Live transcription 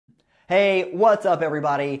Hey, what's up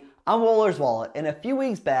everybody? I'm Woller's Wallet, and a few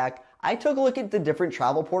weeks back, I took a look at the different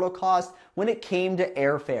travel portal costs when it came to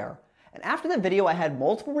airfare. And after the video, I had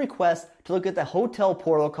multiple requests to look at the hotel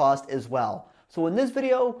portal cost as well. So in this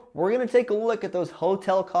video, we're going to take a look at those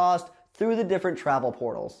hotel costs through the different travel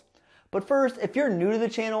portals. But first, if you're new to the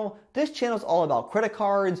channel, this channel is all about credit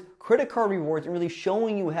cards, credit card rewards, and really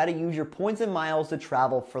showing you how to use your points and miles to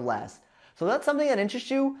travel for less. So if that's something that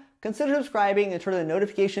interests you, consider subscribing and turn the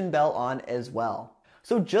notification bell on as well.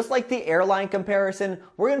 So just like the airline comparison,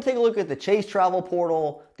 we're going to take a look at the Chase Travel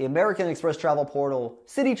Portal, the American Express Travel Portal,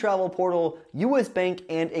 Citi Travel Portal, US Bank,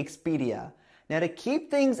 and Expedia. Now to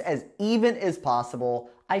keep things as even as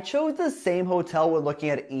possible, I chose the same hotel when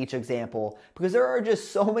looking at each example because there are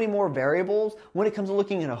just so many more variables when it comes to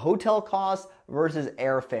looking at a hotel cost versus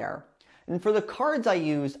airfare. And for the cards I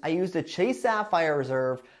used the Chase Sapphire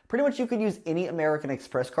Reserve. Pretty much you could use any American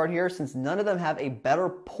Express card here since none of them have a better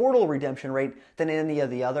portal redemption rate than any of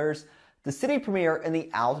the others, the Citi Premier and the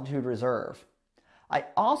Altitude Reserve. I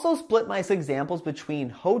also split my examples between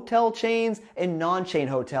hotel chains and non-chain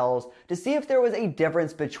hotels to see if there was a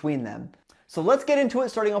difference between them. So let's get into it,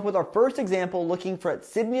 starting off with our first example looking for at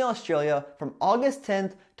Sydney, Australia from August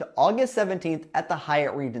 10th to August 17th at the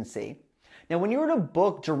Hyatt Regency. Now when you were to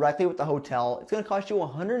book directly with the hotel, it's going to cost you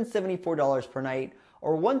 $174 per night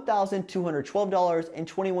or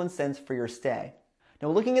 $1,212.21 for your stay. Now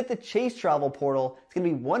looking at the Chase Travel Portal, it's going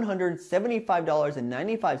to be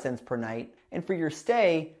 $175.95 per night, and for your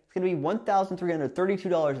stay, it's going to be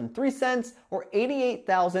 $1,332.03 or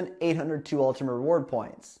 88,802 Ultimate Reward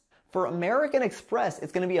points. For American Express,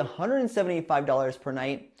 it's going to be $175 per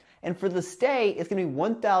night, and for the stay, it's going to be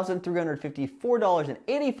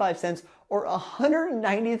 $1,354.85 or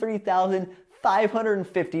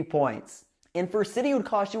 193,550 points. And for Citi, it would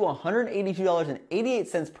cost you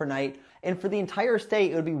 $182.88 per night, and for the entire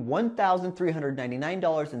stay, it would be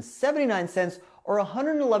 $1,399.79 or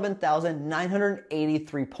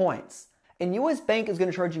 111,983 points. And US Bank is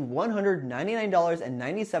going to charge you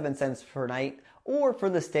 $199.97 per night, or for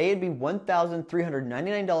the stay, it'd be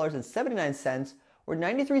 $1,399.79 or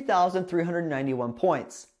 93,391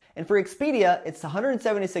 points. And for Expedia, it's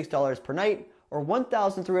 $176 per night or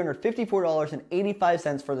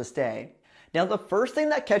 $1,354.85 for the stay. Now the first thing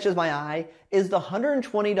that catches my eye is the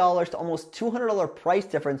 $120 to almost $200 price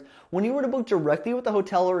difference when you were to book directly with the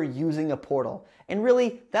hotel or using a portal. And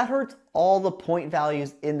really, that hurts all the point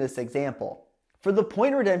values in this example. For the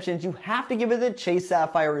point redemptions, you have to give it the Chase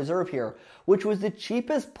Sapphire Reserve here, which was the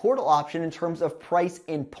cheapest portal option in terms of price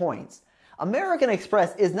in points. American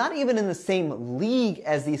Express is not even in the same league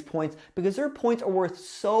as these points because their points are worth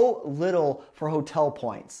so little for hotel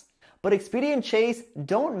points. But Expedia and Chase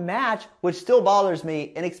don't match, which still bothers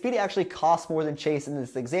me, and Expedia actually costs more than Chase in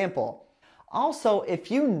this example. Also, if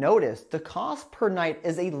you notice, the cost per night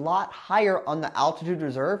is a lot higher on the Altitude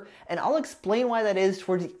Reserve, and I'll explain why that is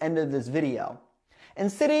towards the end of this video. And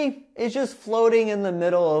Citi is just floating in the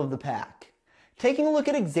middle of the pack. Taking a look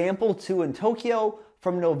at example 2 in Tokyo,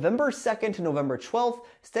 from November 2nd to November 12th,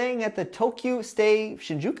 staying at the Tokyu Stay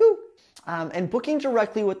Shinjuku, and booking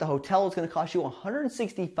directly with the hotel is going to cost you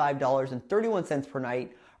 $165.31 per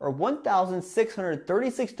night or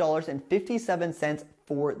 $1,636.57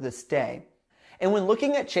 for the stay. And when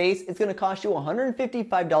looking at Chase, it's going to cost you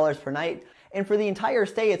 $155 per night, and for the entire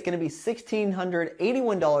stay, it's going to be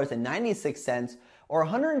 $1,681.96 or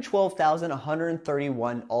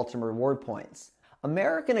 112,131 Ultimate Reward points.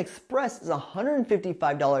 American Express is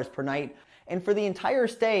 $155 per night, and for the entire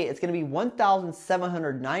stay, it's going to be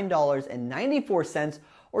 $1,709.94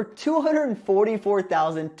 or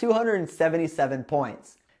 244,277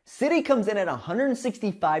 points. Citi comes in at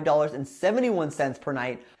 $165.71 per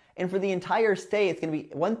night, and for the entire stay, it's going to be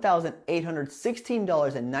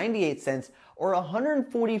 $1,816.98 or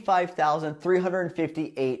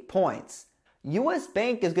 145,358 points. US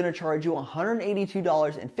Bank is going to charge you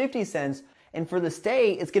 $182.50, and for the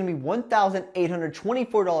stay, it's going to be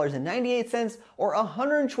 $1,824.98 or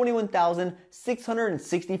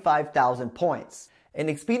 121,665,000 points. And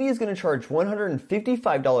Expedia is going to charge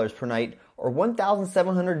 $155 per night or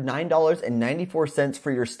 $1,709.94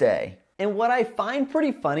 for your stay. And what I find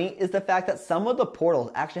pretty funny is the fact that some of the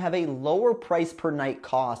portals actually have a lower price per night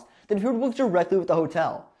cost than if you were to book directly with the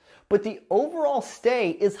hotel. But the overall stay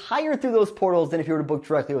is higher through those portals than if you were to book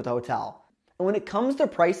directly with the hotel. And when it comes to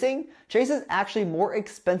pricing, Chase is actually more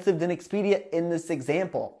expensive than Expedia in this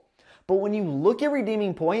example. But when you look at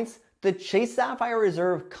redeeming points, the Chase Sapphire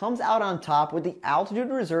Reserve comes out on top with the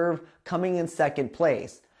Altitude Reserve coming in second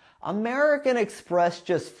place. American Express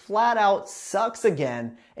just flat out sucks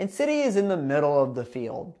again, and Citi is in the middle of the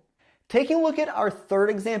field. Taking a look at our third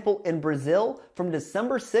example in Brazil from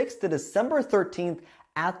December 6th to December 13th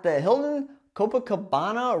at the Hilton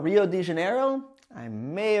Copacabana, Rio de Janeiro. I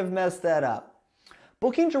may have messed that up.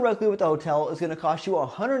 Booking directly with the hotel is going to cost you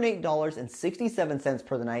 $108.67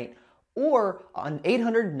 per the night, or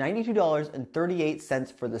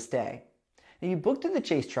 $892.38 for the stay. If you book through the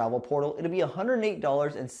Chase Travel Portal, it'll be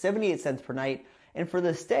 $108.78 per night, and for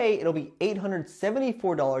the stay, it'll be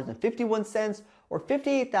 $874.51, or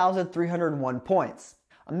 58,301 points.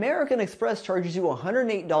 American Express charges you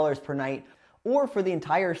 $108 per night, or for the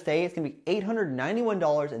entire stay, it's going to be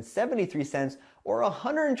 $891.73, or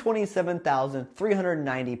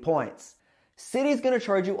 127,390 points. Citi's going to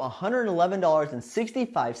charge you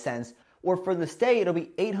 $111.65, or for the stay, it'll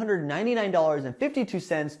be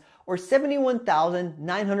 $899.52, or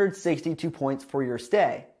 71,962 points for your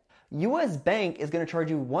stay. US Bank is going to charge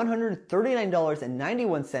you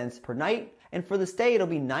 $139.91 per night, and for the stay, it'll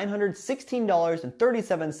be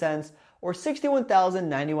 $916.37, or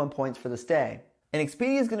 61,091 points for the stay. And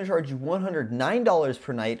Expedia is going to charge you $109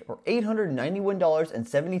 per night, or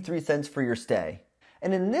 $891.73 for your stay.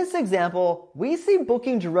 And in this example, we see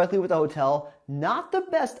booking directly with the hotel not the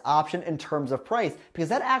best option in terms of price, because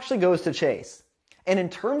that actually goes to Chase. And in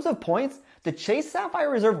terms of points, the Chase Sapphire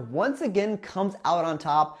Reserve once again comes out on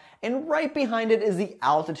top, and right behind it is the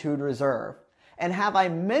Altitude Reserve. And have I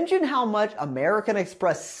mentioned how much American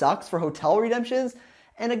Express sucks for hotel redemptions?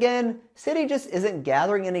 And again, Citi just isn't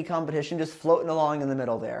gathering any competition, just floating along in the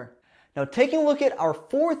middle there. Now taking a look at our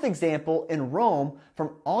fourth example in Rome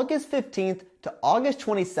from August 15th to August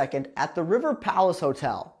 22nd at the River Palace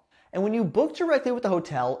Hotel. And when you book directly with the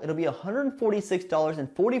hotel, it'll be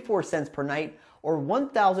 $146.44 per night, or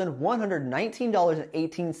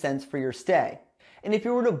 $1,119.18 for your stay. And if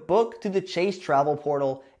you were to book through the Chase Travel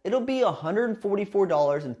Portal, it'll be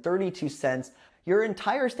 $144.32. Your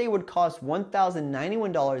entire stay would cost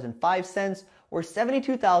 $1,091.05, or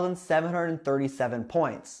 72,737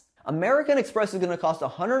 points. American Express is going to cost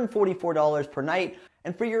 $144 per night,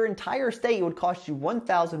 and for your entire stay, it would cost you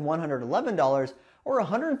 $1,111, or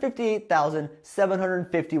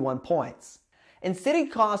 158,751 points. And Citi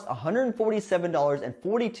costs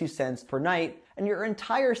 $147.42 per night, and your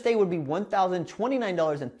entire stay would be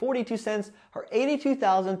 $1,029.42, or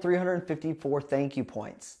 82,354 thank you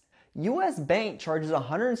points. US Bank charges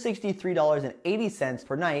 $163.80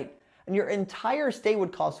 per night, and your entire stay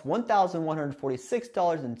would cost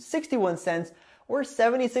 $1,146.61, or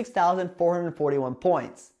 76,441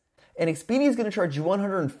 points. And Expedia is going to charge you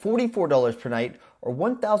 $144 per night, or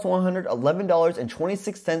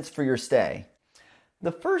 $1,111.26 for your stay.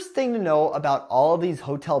 The first thing to know about all of these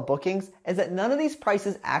hotel bookings is that none of these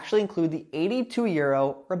prices actually include the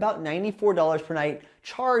 €82, or about $94 per night,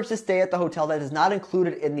 charge to stay at the hotel that is not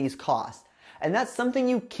included in these costs. And that's something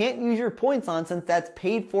you can't use your points on, since that's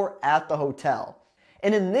paid for at the hotel.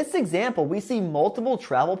 And in this example, we see multiple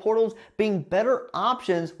travel portals being better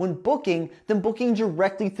options when booking than booking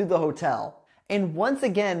directly through the hotel. And once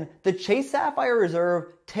again, the Chase Sapphire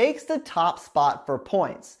Reserve takes the top spot for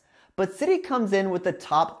points. But Citi comes in with the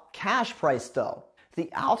top cash price though. The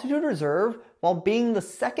Altitude Reserve, while being the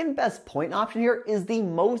second best point option here, is the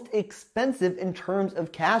most expensive in terms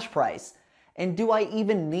of cash price. And do I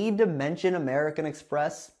even need to mention American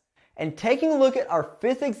Express? And taking a look at our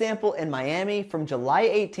fifth example in Miami from July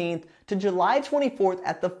 18th to July 24th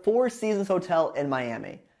at the Four Seasons Hotel in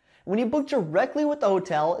Miami. When you book directly with the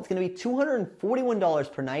hotel, it's going to be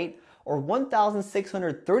 $241 per night, or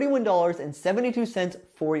 $1,631.72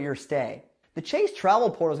 for your stay. The Chase Travel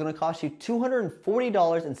Portal is going to cost you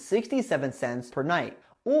 $240.67 per night,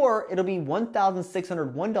 or it'll be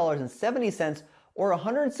 $1,601.70, or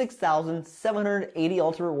 106,780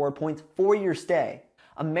 Ultimate Reward points for your stay.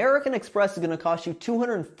 American Express is going to cost you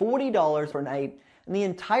 $240 per night, and the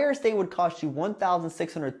entire stay would cost you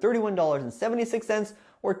 $1,631.76,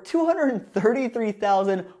 or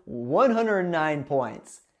 233,109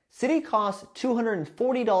 points. Citi costs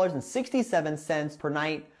 $240.67 per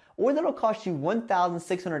night, or that'll cost you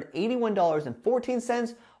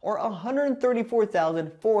 $1,681.14, or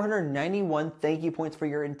 134,491 thank you points for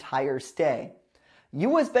your entire stay.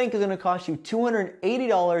 US Bank is going to cost you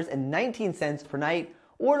 $280.19 per night,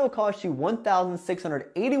 or it'll cost you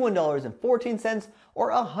 $1,681.14,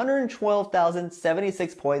 or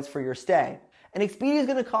 112,076 points for your stay. And Expedia is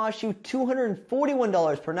going to cost you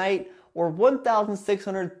 $241 per night, or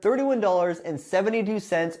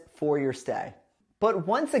 $1,631.72 for your stay. But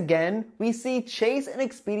once again, we see Chase and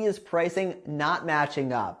Expedia's pricing not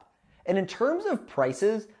matching up. And in terms of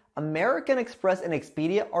prices, American Express and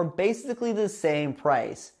Expedia are basically the same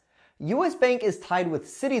price. US Bank is tied with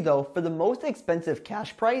Citi though for the most expensive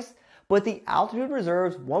cash price, but the Altitude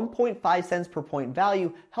Reserve's 1.5 cents per point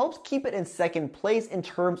value helps keep it in second place in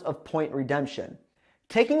terms of point redemption.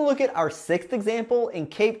 Taking a look at our sixth example in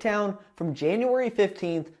Cape Town from January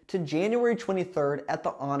 15th to January 23rd at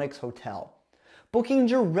the Onyx Hotel. Booking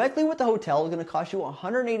directly with the hotel is going to cost you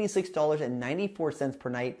 $186.94 per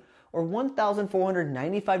night, or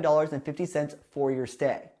 $1,495.50 for your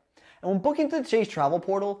stay. And when booking through the Chase Travel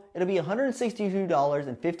Portal, it'll be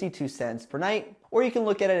 $162.52 per night, or you can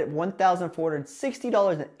look at it at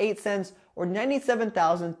 $1,460.08, or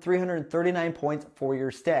 97,339 points for your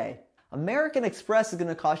stay. American Express is going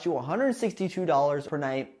to cost you $162 per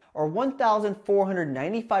night, or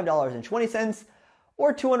 $1,495.20,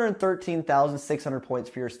 or 213,600 points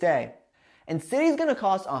for your stay. And City is going to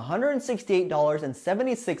cost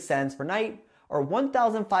 $168.76 per night, or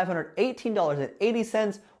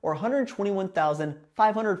 $1,518.80, or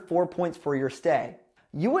 121,504 points for your stay.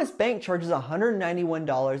 US Bank charges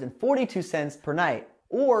 $191.42 per night,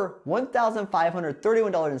 or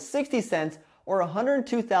 $1,531.60, or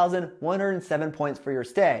 102,107 points for your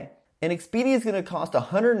stay. And Expedia is going to cost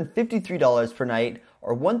 $153 per night,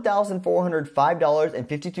 or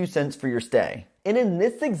 $1,405.52 for your stay. And in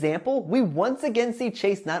this example, we once again see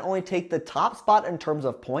Chase not only take the top spot in terms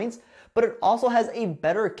of points, but it also has a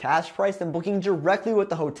better cash price than booking directly with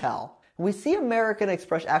the hotel. We see American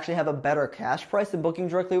Express actually have a better cash price than booking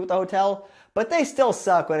directly with the hotel, but they still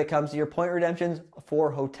suck when it comes to your point redemptions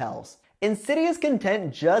for hotels. And City is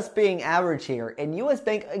content just being average here, and US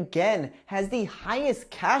Bank again has the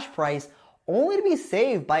highest cash price, only to be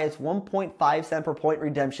saved by its 1.5 cent per point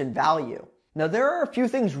redemption value. Now there are a few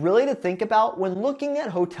things really to think about when looking at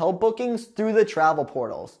hotel bookings through the travel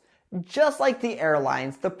portals. Just like the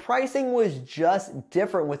airlines, the pricing was just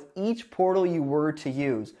different with each portal you were to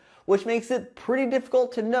use, which makes it pretty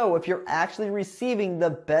difficult to know if you're actually receiving the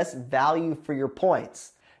best value for your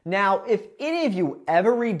points. Now, if any of you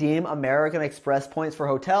ever redeem American Express points for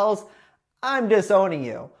hotels, I'm disowning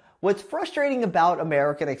you. What's frustrating about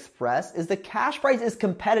American Express is the cash price is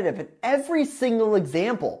competitive in every single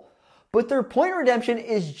example, but their point redemption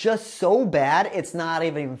is just so bad it's not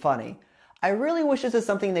even funny. I really wish this is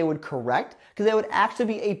something they would correct, because it would actually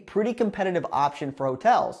be a pretty competitive option for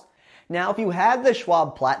hotels. Now, if you had the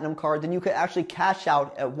Schwab Platinum card, then you could actually cash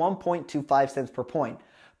out at 1.25 cents per point.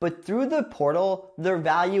 But through the portal, their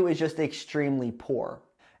value is just extremely poor.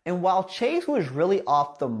 And while Chase was really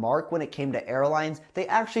off the mark when it came to airlines, they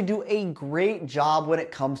actually do a great job when it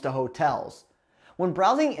comes to hotels. When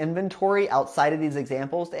browsing inventory outside of these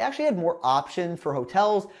examples, they actually had more options for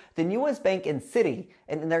hotels than US Bank and Citi,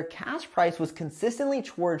 and their cash price was consistently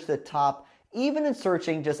towards the top, even in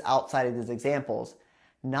searching just outside of these examples.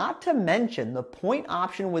 Not to mention, the point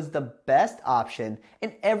option was the best option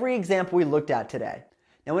in every example we looked at today.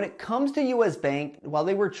 Now, when it comes to US Bank, while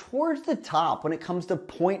they were towards the top when it comes to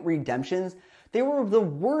point redemptions, they were the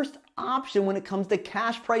worst option when it comes to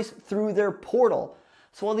cash price through their portal.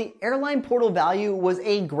 So while the airline portal value was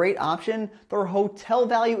a great option, their hotel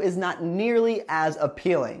value is not nearly as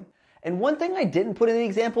appealing. And one thing I didn't put in the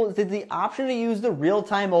example is the option to use the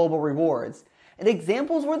real-time mobile rewards. In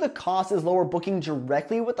examples where the cost is lower booking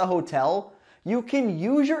directly with the hotel, you can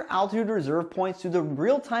use your Altitude Reserve points through the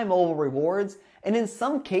real-time mobile rewards, and in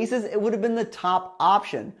some cases it would have been the top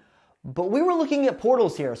option. But we were looking at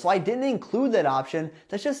portals here, so I didn't include that option.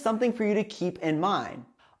 That's just something for you to keep in mind.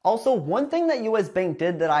 Also, one thing that US Bank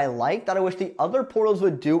did that I like, that I wish the other portals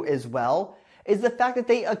would do as well, is the fact that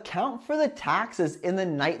they account for the taxes in the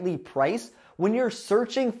nightly price when you're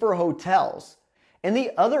searching for hotels. And the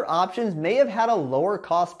other options may have had a lower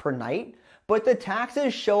cost per night, but the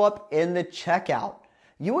taxes show up in the checkout.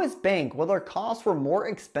 US Bank, while their costs were more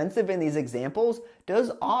expensive in these examples,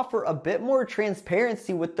 does offer a bit more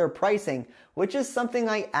transparency with their pricing, which is something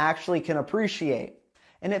I actually can appreciate.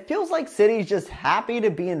 And it feels like Citi's just happy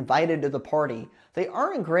to be invited to the party. They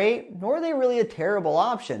aren't great, nor are they really a terrible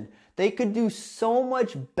option. They could do so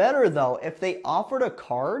much better though if they offered a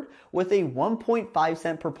card with a 1.5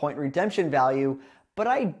 cent per point redemption value, but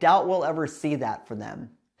I doubt we'll ever see that for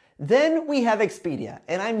them. Then we have Expedia,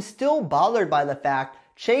 and I'm still bothered by the fact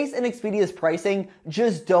Chase and Expedia's pricing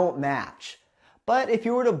just don't match. But if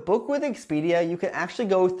you were to book with Expedia, you can actually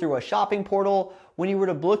go through a shopping portal when you were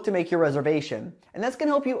to look to make your reservation. And that's going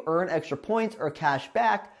to help you earn extra points or cash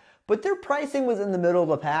back, but their pricing was in the middle of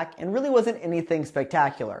the pack and really wasn't anything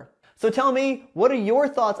spectacular. So tell me, what are your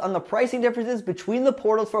thoughts on the pricing differences between the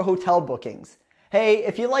portals for hotel bookings? Hey,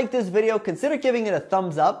 if you like this video, consider giving it a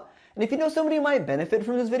thumbs up. And if you know somebody who might benefit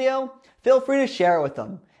from this video, feel free to share it with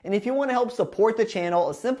them. And if you want to help support the channel,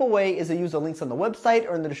 a simple way is to use the links on the website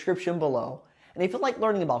or in the description below. And if you like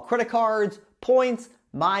learning about credit cards, points,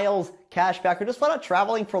 miles, cashback, or just flat out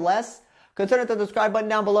traveling for less, consider the subscribe button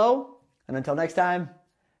down below. And until next time,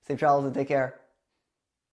 safe travels and take care.